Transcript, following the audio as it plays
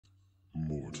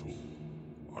Mortal,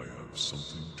 I have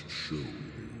something to show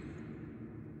you.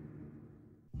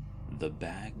 The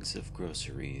bags of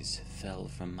groceries fell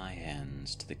from my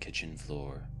hands to the kitchen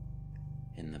floor.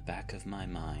 In the back of my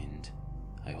mind,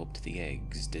 I hoped the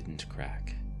eggs didn't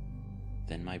crack.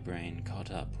 Then my brain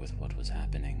caught up with what was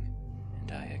happening,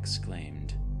 and I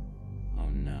exclaimed, "Oh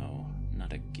no,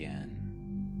 not again."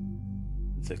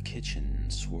 The kitchen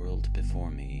swirled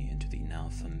before me into the now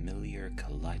familiar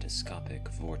kaleidoscopic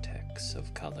vortex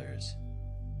of colors.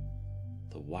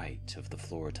 The white of the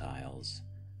floor tiles,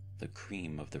 the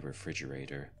cream of the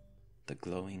refrigerator, the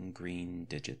glowing green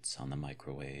digits on the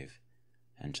microwave,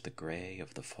 and the gray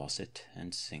of the faucet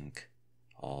and sink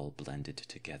all blended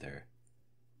together.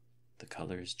 The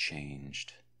colors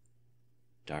changed.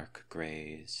 Dark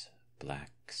grays,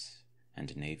 blacks,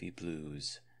 and navy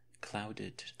blues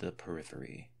clouded the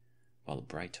periphery, while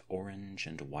bright orange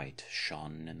and white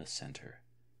shone in the center.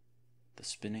 The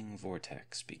spinning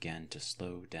vortex began to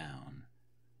slow down,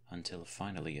 until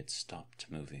finally it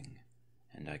stopped moving,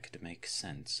 and I could make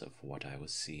sense of what I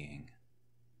was seeing.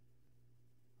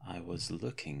 I was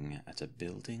looking at a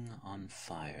building on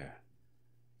fire.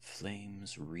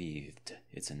 Flames wreathed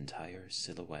its entire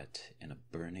silhouette in a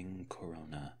burning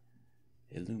corona,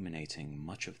 illuminating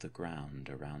much of the ground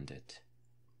around it.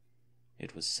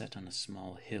 It was set on a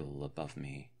small hill above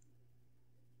me.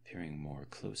 Peering more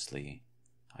closely,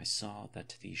 I saw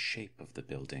that the shape of the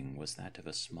building was that of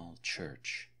a small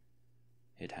church.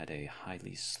 It had a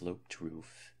highly sloped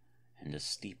roof and a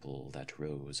steeple that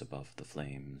rose above the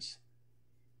flames.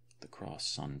 The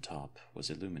cross on top was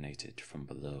illuminated from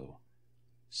below.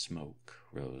 Smoke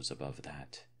rose above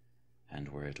that, and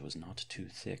where it was not too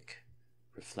thick,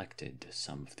 reflected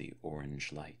some of the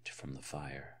orange light from the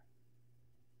fire.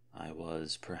 I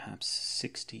was perhaps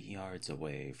 60 yards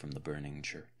away from the burning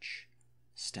church,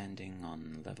 standing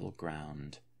on level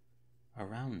ground.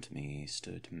 Around me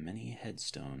stood many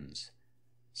headstones,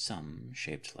 some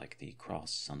shaped like the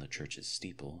cross on the church's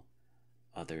steeple,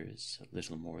 others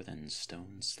little more than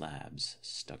stone slabs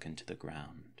stuck into the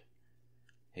ground.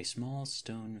 A small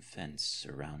stone fence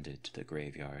surrounded the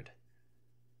graveyard.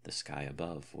 The sky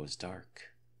above was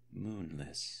dark,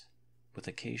 moonless, with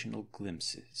occasional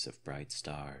glimpses of bright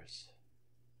stars.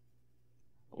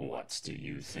 "What do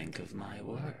you think of my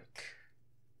work?"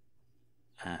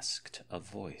 asked a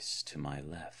voice to my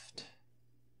left.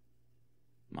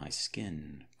 My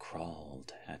skin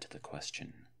crawled at the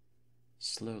question.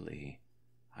 Slowly,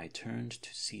 I turned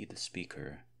to see the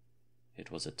speaker. It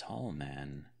was a tall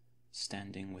man,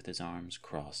 standing with his arms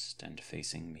crossed and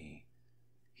facing me.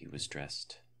 He was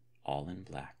dressed all in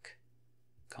black,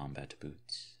 combat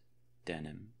boots,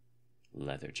 denim,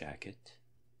 leather jacket,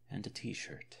 and a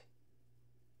t-shirt.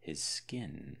 His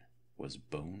skin was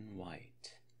bone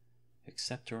white,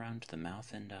 except around the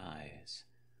mouth and eyes,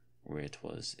 where it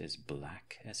was as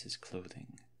black as his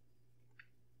clothing.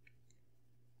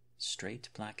 Straight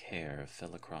black hair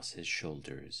fell across his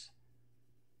shoulders.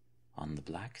 On the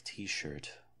black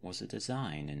t-shirt was a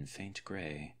design in faint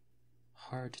gray,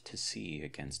 hard to see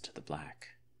against the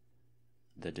black.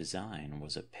 The design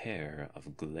was a pair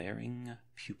of glaring,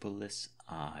 pupilless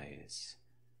eyes.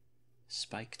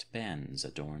 Spiked bands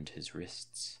adorned his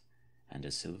wrists, and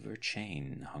a silver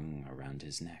chain hung around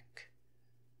his neck.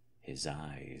 His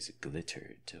eyes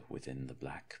glittered within the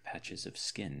black patches of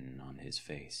skin on his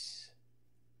face.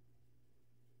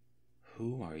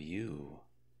 "Who are you?"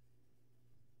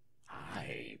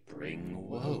 "I bring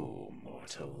woe,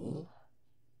 mortal."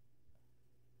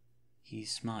 He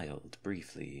smiled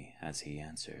briefly as he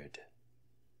answered.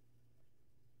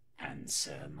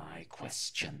 "Answer my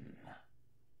question.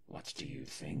 What do you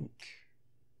think?"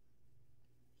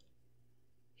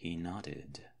 He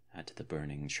nodded at the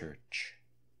burning church.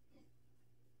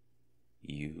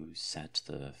 "You set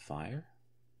the fire?"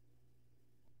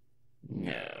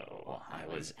 "No, I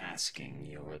was asking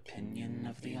your opinion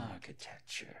of the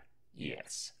architecture.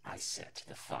 Yes, I set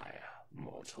the fire,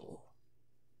 mortal."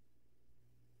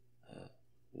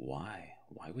 Why?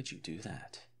 Why would you do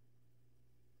that?"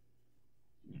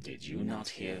 "Did you not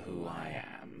hear who I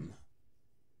am?"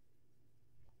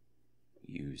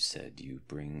 "You said you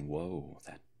bring woe.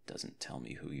 That doesn't tell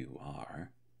me who you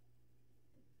are."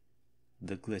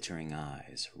 The glittering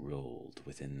eyes rolled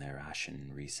within their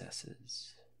ashen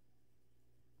recesses.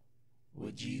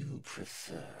 "Would you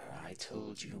prefer I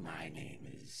told you my name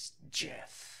is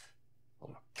Jeff,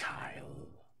 or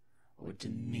Kyle, or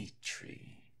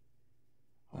Dimitri?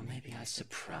 Or maybe I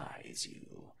surprise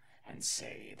you and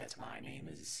say that my name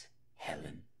is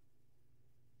Helen?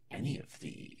 Any of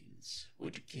these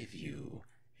would give you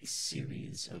a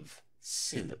series of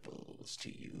syllables to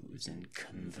use in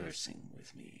conversing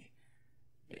with me,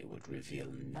 they would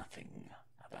reveal nothing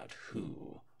about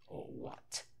who or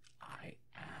what I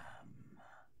am.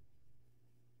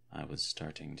 I was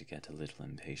starting to get a little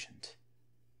impatient.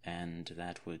 And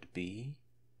that would be?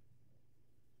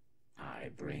 I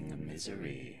bring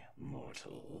misery,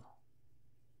 mortal.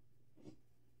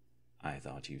 I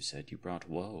thought you said you brought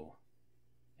woe.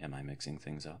 Am I mixing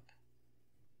things up?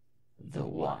 The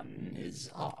one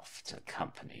is oft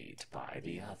accompanied by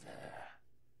the other.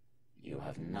 You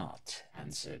have not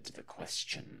answered the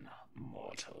question,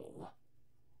 mortal.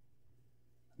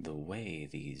 The way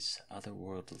these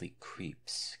otherworldly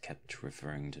creeps kept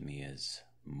referring to me as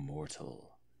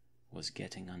mortal was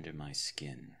getting under my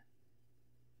skin.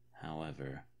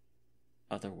 However,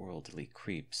 otherworldly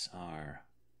creeps are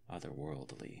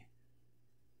otherworldly.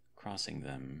 Crossing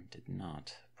them did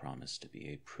not promise to be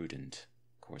a prudent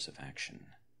course of action,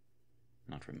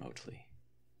 not remotely.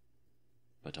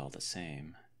 But all the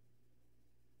same,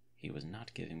 he was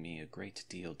not giving me a great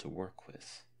deal to work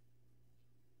with.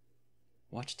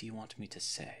 What do you want me to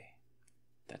say?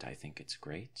 That I think it's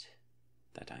great?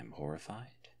 That I'm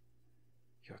horrified?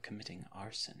 You're committing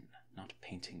arson, not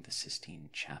painting the Sistine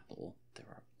Chapel. There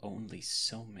are only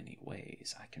so many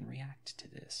ways I can react to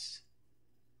this.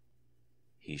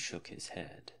 He shook his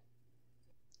head.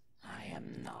 I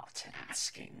am not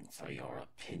asking for your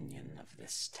opinion of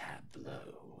this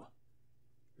tableau.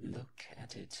 Look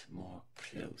at it more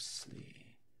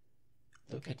closely.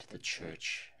 Look at the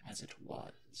church as it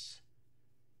was.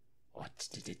 What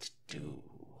did it do?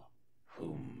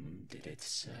 Whom did it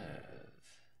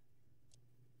serve?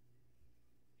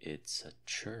 It's a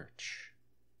church.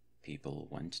 People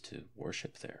went to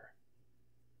worship there.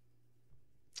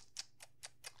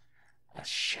 A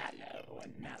shallow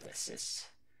analysis.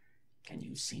 Can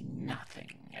you see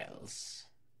nothing else?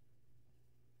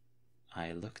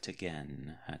 I looked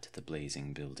again at the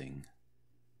blazing building.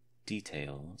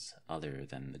 Details other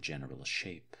than the general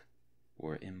shape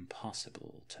were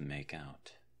impossible to make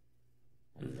out.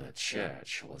 The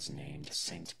church was named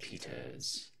St.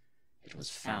 Peter's. It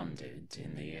was founded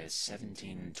in the year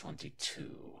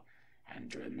 1722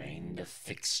 and remained a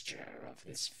fixture of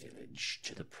this village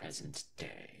to the present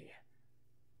day.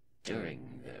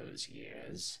 During those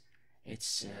years, it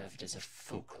served as a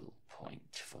focal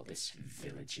point for this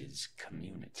village's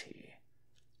community.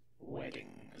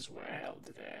 Weddings were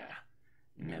held there.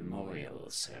 Memorial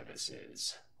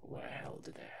services were held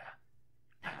there.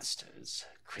 Pastors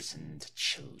christened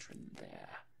children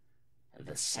there.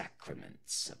 The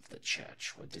sacraments of the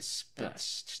church were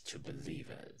dispersed to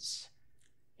believers.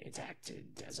 It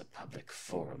acted as a public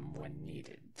forum when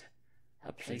needed,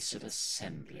 a place of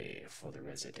assembly for the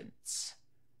residents.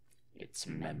 Its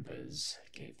members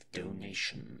gave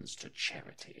donations to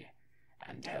charity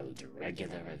and held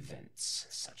regular events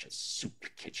such as soup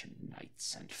kitchen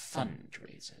nights and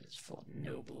fundraisers for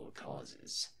noble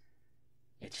causes.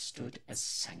 It stood as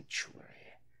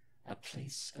sanctuary, a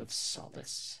place of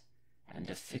solace, and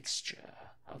a fixture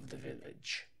of the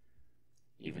village.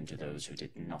 Even to those who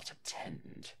did not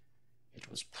attend, it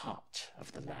was part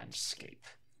of the landscape,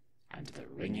 and the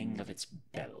ringing of its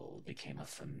bell became a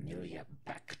familiar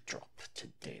backdrop to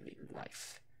daily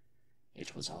life.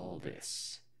 It was all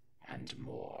this, and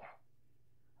more.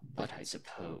 But I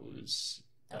suppose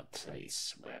a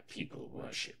place where people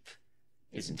worship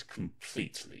isn't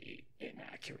completely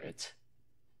inaccurate.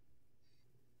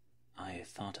 I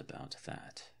thought about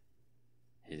that.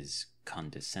 His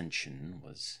condescension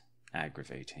was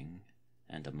aggravating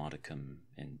and a modicum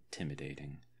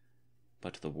intimidating,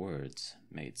 but the words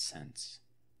made sense.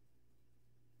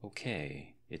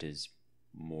 Okay, it is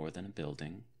more than a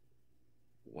building.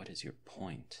 What is your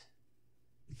point?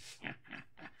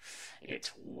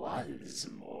 It was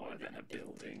more than a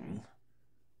building.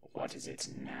 What is it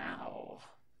now?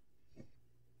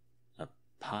 A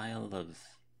pile of...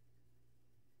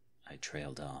 I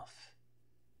trailed off.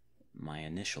 My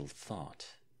initial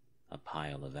thought, a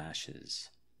pile of ashes,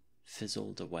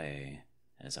 fizzled away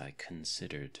as I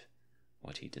considered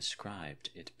what he described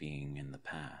it being in the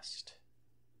past.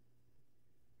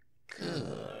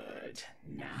 Good.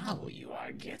 Now you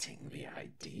are getting the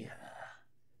idea.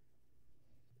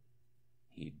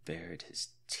 He bared his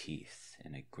teeth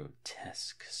in a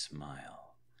grotesque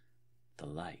smile. The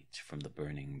light from the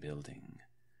burning building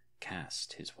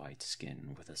cast his white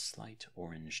skin with a slight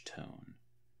orange tone.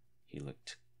 He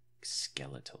looked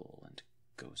skeletal and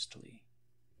ghostly.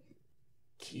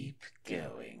 Keep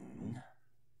going.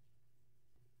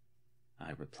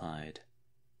 I replied,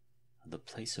 "The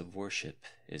place of worship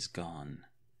is gone.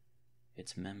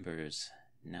 Its members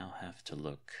now have to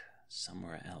look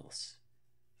somewhere else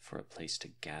for a place to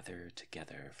gather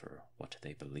together for what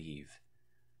they believe.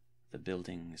 The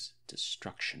building's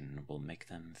destruction will make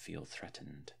them feel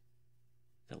threatened.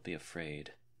 They'll be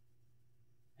afraid.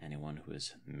 Anyone who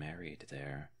is married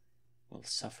there will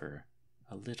suffer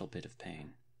a little bit of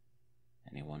pain.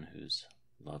 Anyone whose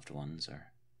loved ones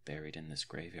are buried in this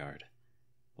graveyard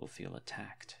will feel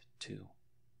attacked, too.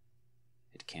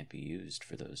 It can't be used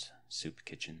for those soup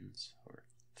kitchens or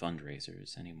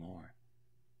fundraisers anymore,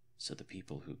 so the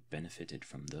people who benefited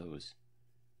from those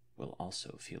will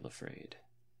also feel afraid,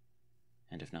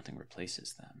 and if nothing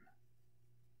replaces them,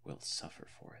 will suffer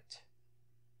for it.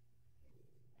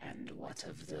 And what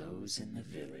of those in the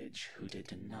village who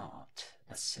did not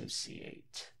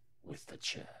associate with the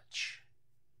church?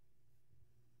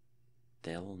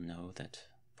 They'll know that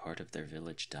part of their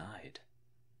village died.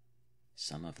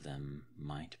 Some of them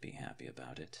might be happy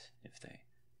about it if they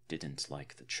didn't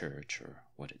like the church or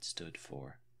what it stood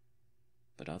for,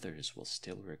 but others will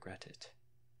still regret it.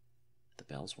 The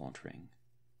bells won't ring.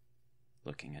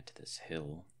 Looking at this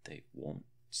hill, they won't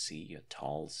see a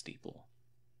tall steeple.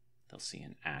 They'll see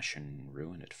an ashen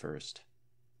ruin at first,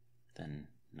 then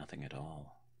nothing at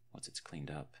all once it's cleaned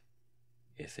up,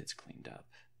 if it's cleaned up.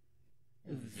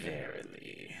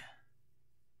 Verily.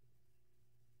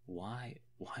 Why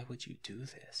would you do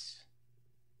this?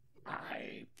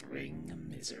 I bring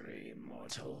misery,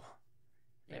 mortal.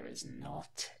 There is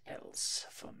naught else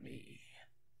for me.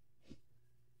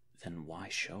 Then why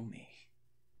show me?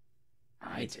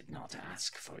 I did not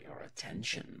ask for your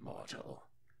attention, mortal.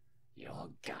 Your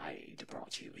guide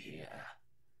brought you here.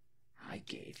 I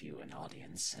gave you an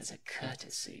audience as a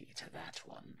courtesy to that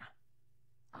one.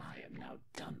 I am now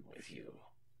done with you.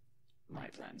 My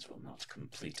plans will not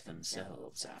complete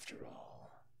themselves after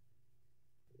all.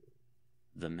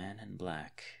 The man in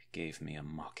black gave me a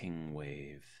mocking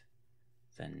wave,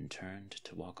 then turned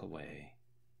to walk away.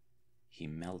 He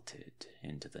melted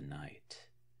into the night,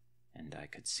 and I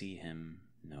could see him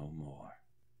no more.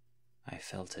 I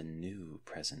felt a new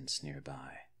presence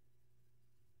nearby.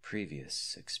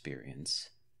 Previous experience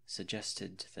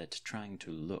suggested that trying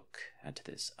to look at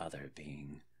this other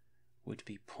being would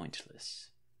be pointless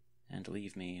and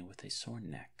leave me with a sore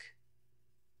neck.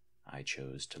 I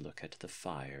chose to look at the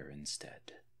fire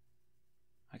instead.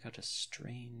 I got a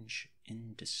strange,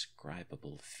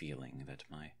 indescribable feeling that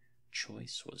my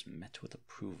choice was met with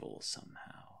approval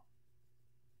somehow.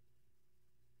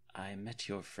 I met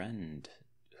your friend,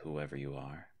 whoever you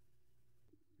are.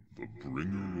 The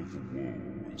bringer of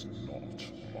woe is not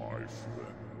my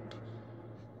friend.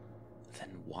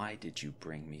 Then why did you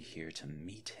bring me here to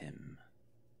meet him?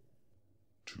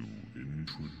 To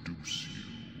introduce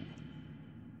you.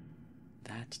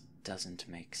 That doesn't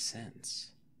make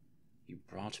sense. You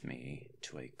brought me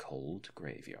to a cold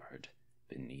graveyard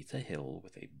beneath a hill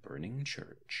with a burning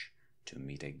church to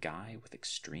meet a guy with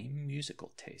extreme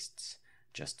musical tastes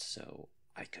just so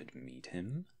I could meet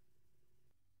him?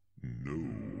 No,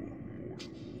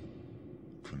 mortal.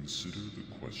 Consider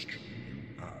the question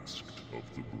you asked of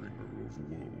the bringer of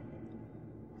woe.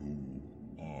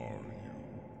 Who are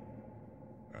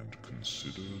you? And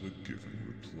consider the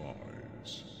given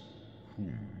replies.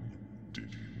 Whom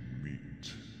did you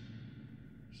meet?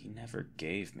 He never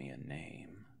gave me a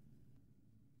name.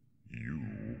 You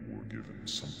were given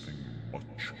something much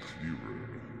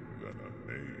clearer than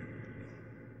a name.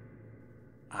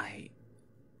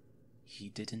 He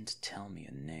didn't tell me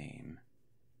a name.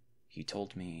 He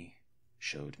told me,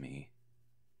 showed me,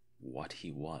 what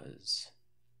he was.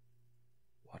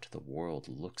 What the world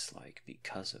looks like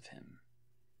because of him.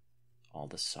 All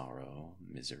the sorrow,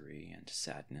 misery, and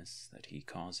sadness that he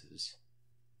causes.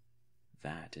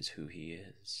 That is who he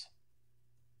is.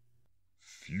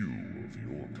 Few of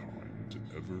your kind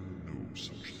ever know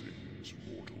such things,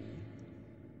 mortal.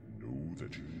 Know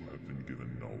that you have been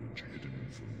given knowledge hidden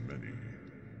from many,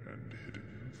 and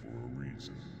hidden for a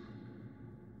reason.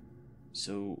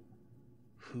 So,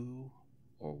 who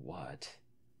or what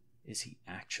is he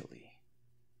actually?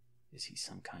 Is he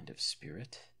some kind of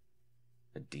spirit?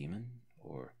 A demon?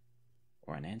 Or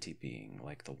an anti-being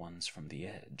like the ones from the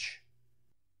Edge?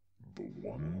 The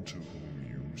one to whom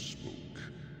you spoke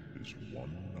is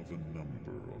one of a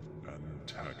number of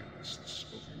antagonists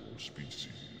of your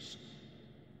species.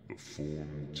 The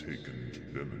form taken to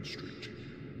demonstrate to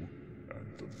you,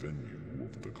 and the venue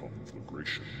of the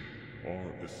conflagration,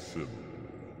 are ephemeral.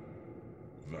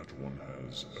 That one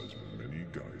has as many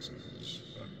guises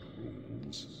and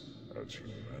roles as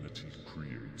humanity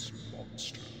creates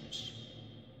monsters.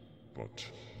 But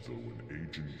though an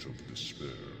agent of despair,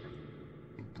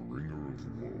 the bringer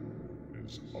of woe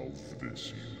is of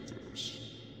this universe,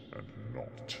 and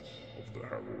not of the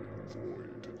harrowing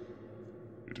void.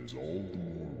 It is all the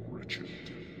more wretched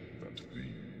that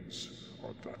these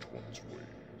are that one's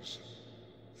ways.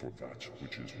 For that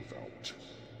which is without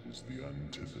is the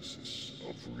antithesis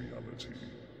of reality,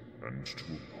 and to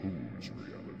oppose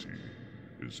reality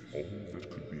is all that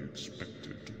could be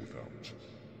expected without.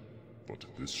 But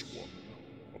this one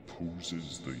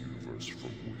opposes the universe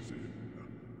from within,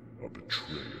 a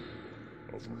betrayal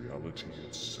of reality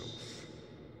itself.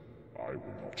 I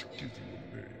will not give you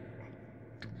a name.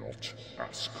 Do not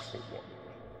ask for one.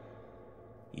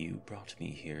 You brought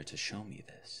me here to show me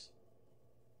this.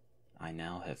 I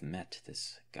now have met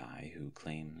this guy who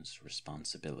claims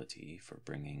responsibility for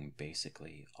bringing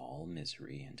basically all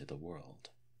misery into the world.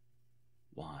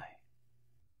 Why?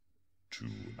 To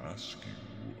ask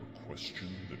you a question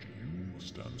that you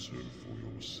must answer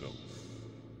for yourself.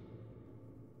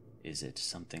 Is it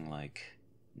something like,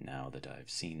 now that I've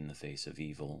seen the face of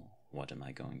evil, what am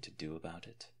I going to do about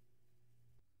it?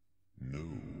 No,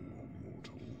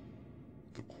 mortal.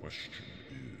 The question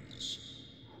is,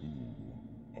 who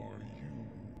are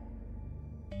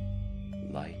you?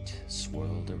 Light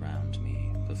swirled around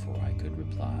me before I could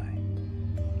reply.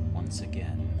 Once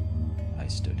again, I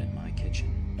stood in my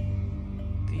kitchen.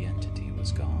 The entity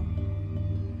was gone.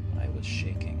 I was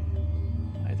shaking,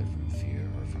 either from fear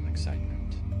or from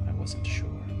excitement. I wasn't sure.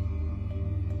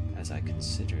 As I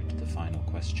considered the final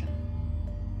question,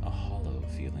 a hollow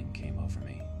feeling came over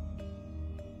me.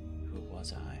 Who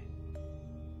was I?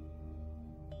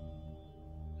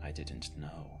 I didn't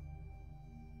know.